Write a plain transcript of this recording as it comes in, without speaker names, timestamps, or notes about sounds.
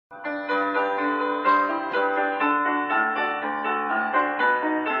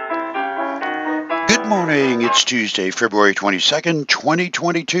morning. It's Tuesday, February 22nd,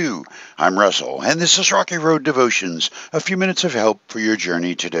 2022. I'm Russell, and this is Rocky Road Devotions, a few minutes of help for your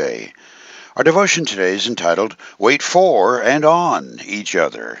journey today. Our devotion today is entitled, Wait for and on each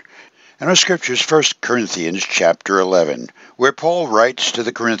other. And our scripture is 1 Corinthians chapter 11, where Paul writes to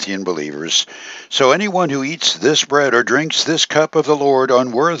the Corinthian believers, So anyone who eats this bread or drinks this cup of the Lord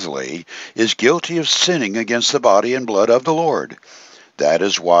unworthily is guilty of sinning against the body and blood of the Lord. That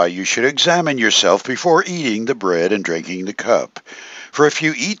is why you should examine yourself before eating the bread and drinking the cup. For if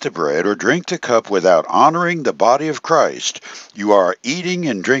you eat the bread or drink the cup without honoring the body of Christ, you are eating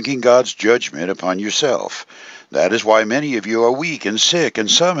and drinking God's judgment upon yourself. That is why many of you are weak and sick, and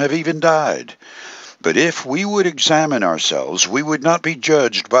some have even died. But if we would examine ourselves, we would not be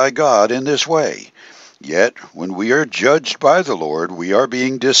judged by God in this way. Yet, when we are judged by the Lord, we are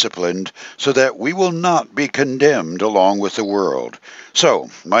being disciplined so that we will not be condemned along with the world.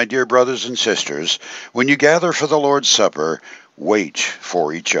 So, my dear brothers and sisters, when you gather for the Lord's Supper, wait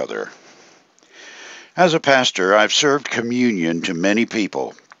for each other. As a pastor, I've served communion to many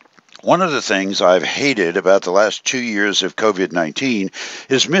people. One of the things I've hated about the last 2 years of COVID-19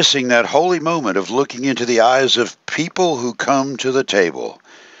 is missing that holy moment of looking into the eyes of people who come to the table.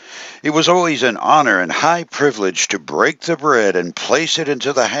 It was always an honor and high privilege to break the bread and place it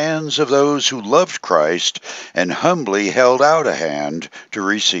into the hands of those who loved Christ and humbly held out a hand to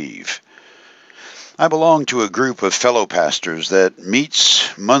receive. I belong to a group of fellow pastors that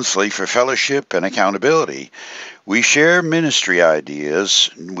meets monthly for fellowship and accountability. We share ministry ideas,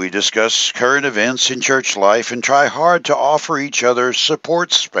 we discuss current events in church life, and try hard to offer each other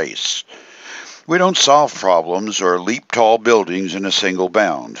support space. We don't solve problems or leap tall buildings in a single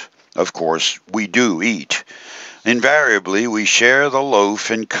bound. Of course, we do eat. Invariably, we share the loaf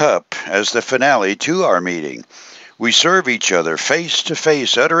and cup as the finale to our meeting. We serve each other face to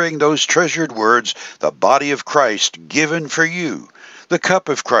face, uttering those treasured words, the body of Christ given for you, the cup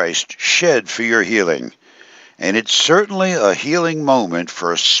of Christ shed for your healing. And it's certainly a healing moment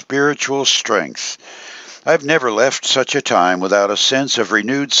for spiritual strength. I've never left such a time without a sense of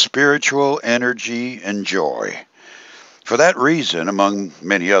renewed spiritual energy and joy. For that reason, among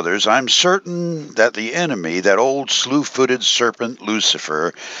many others, I'm certain that the enemy, that old slew-footed serpent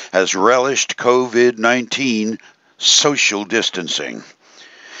Lucifer, has relished COVID-19 social distancing.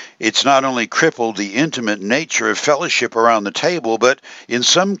 It's not only crippled the intimate nature of fellowship around the table, but in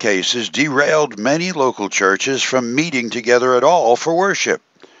some cases derailed many local churches from meeting together at all for worship.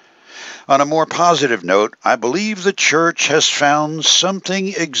 On a more positive note, I believe the church has found something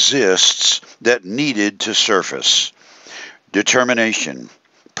exists that needed to surface. Determination,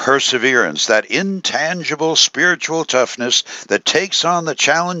 perseverance, that intangible spiritual toughness that takes on the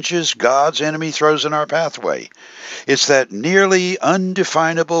challenges God's enemy throws in our pathway. It's that nearly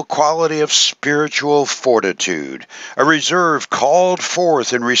undefinable quality of spiritual fortitude, a reserve called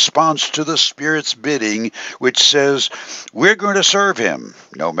forth in response to the Spirit's bidding, which says, we're going to serve Him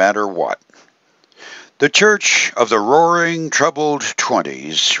no matter what. The church of the roaring, troubled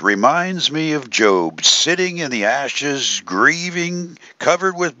 20s reminds me of Job sitting in the ashes, grieving,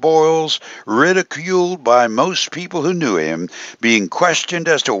 covered with boils, ridiculed by most people who knew him, being questioned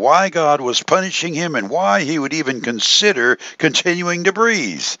as to why God was punishing him and why he would even consider continuing to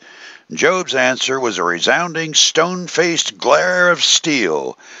breathe. Job's answer was a resounding, stone-faced glare of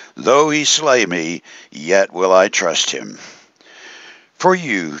steel. Though he slay me, yet will I trust him. For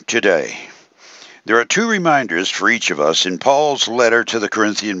you today, there are two reminders for each of us in Paul's letter to the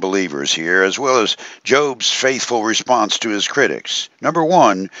Corinthian believers here, as well as Job's faithful response to his critics. Number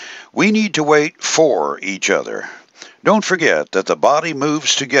one, we need to wait for each other. Don't forget that the body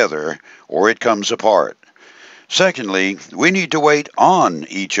moves together or it comes apart. Secondly, we need to wait on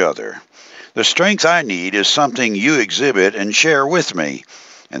each other. The strength I need is something you exhibit and share with me,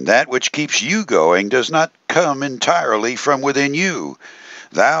 and that which keeps you going does not come entirely from within you.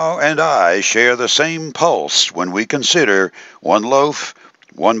 Thou and I share the same pulse when we consider one loaf,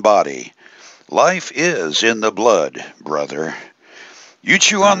 one body. Life is in the blood, brother. You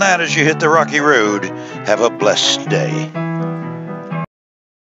chew on that as you hit the rocky road. Have a blessed day.